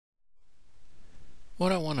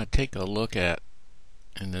What I want to take a look at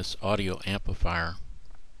in this audio amplifier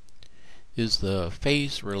is the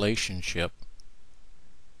phase relationship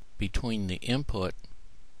between the input,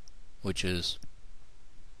 which is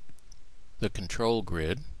the control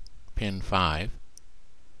grid, pin 5,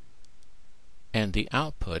 and the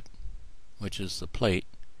output, which is the plate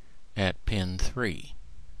at pin 3.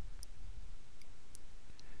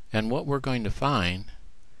 And what we're going to find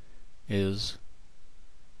is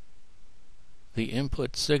the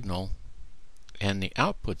input signal and the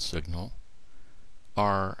output signal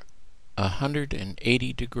are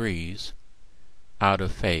 180 degrees out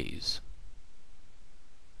of phase.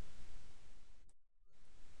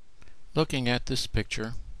 Looking at this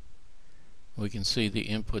picture, we can see the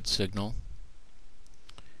input signal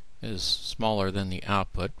is smaller than the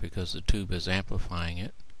output because the tube is amplifying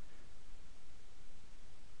it,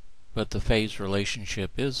 but the phase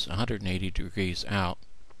relationship is 180 degrees out.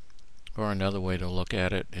 Or another way to look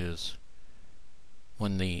at it is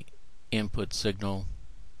when the input signal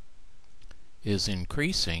is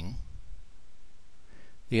increasing,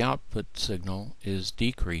 the output signal is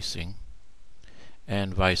decreasing,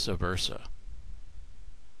 and vice versa.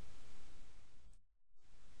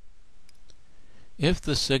 If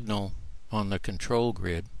the signal on the control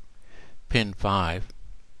grid, pin 5,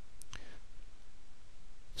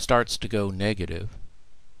 starts to go negative,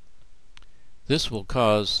 this will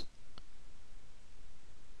cause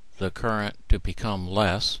the current to become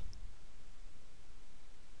less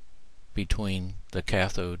between the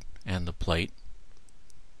cathode and the plate.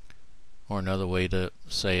 Or another way to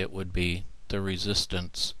say it would be the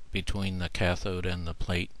resistance between the cathode and the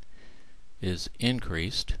plate is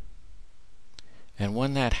increased. And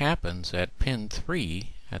when that happens at pin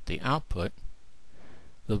 3 at the output,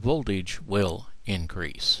 the voltage will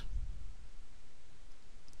increase.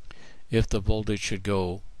 If the voltage should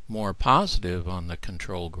go more positive on the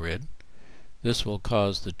control grid, this will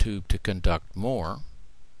cause the tube to conduct more,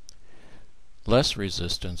 less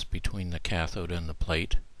resistance between the cathode and the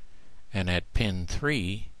plate, and at pin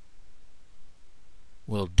 3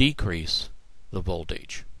 will decrease the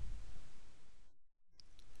voltage.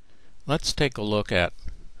 Let's take a look at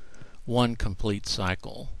one complete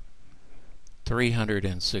cycle,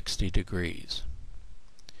 360 degrees.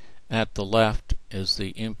 At the left is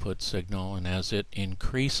the input signal, and as it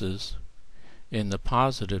increases in the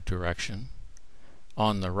positive direction,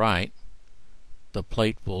 on the right the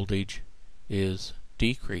plate voltage is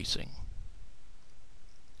decreasing.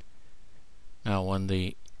 Now when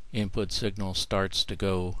the input signal starts to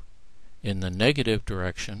go in the negative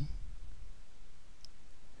direction,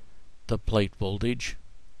 the plate voltage,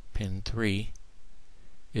 pin 3,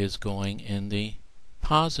 is going in the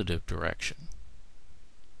positive direction.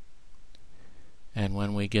 And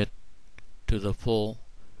when we get to the full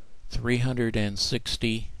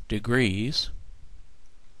 360 degrees,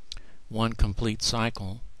 one complete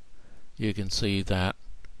cycle, you can see that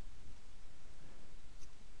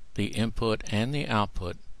the input and the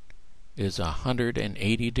output is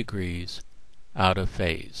 180 degrees out of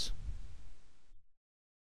phase.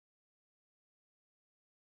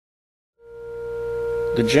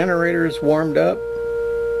 The generator is warmed up,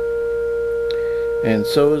 and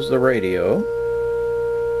so is the radio.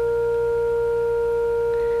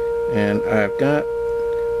 And I've got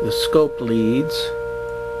the scope leads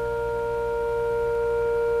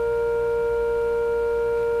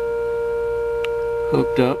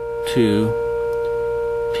hooked up to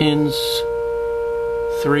pins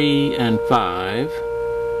 3 and 5,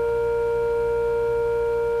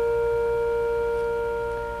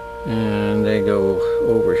 and they go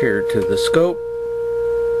over here to the scope.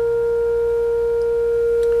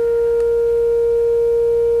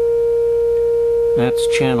 That's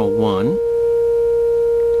channel 1.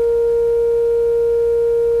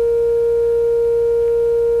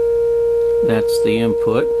 That's the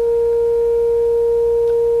input.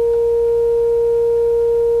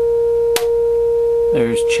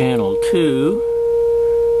 There's channel 2.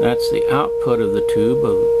 That's the output of the tube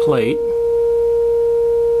of the plate.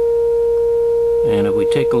 And if we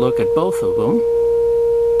take a look at both of them,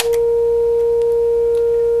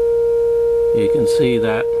 you can see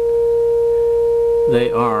that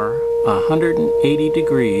they are 180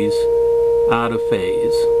 degrees out of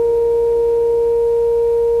phase.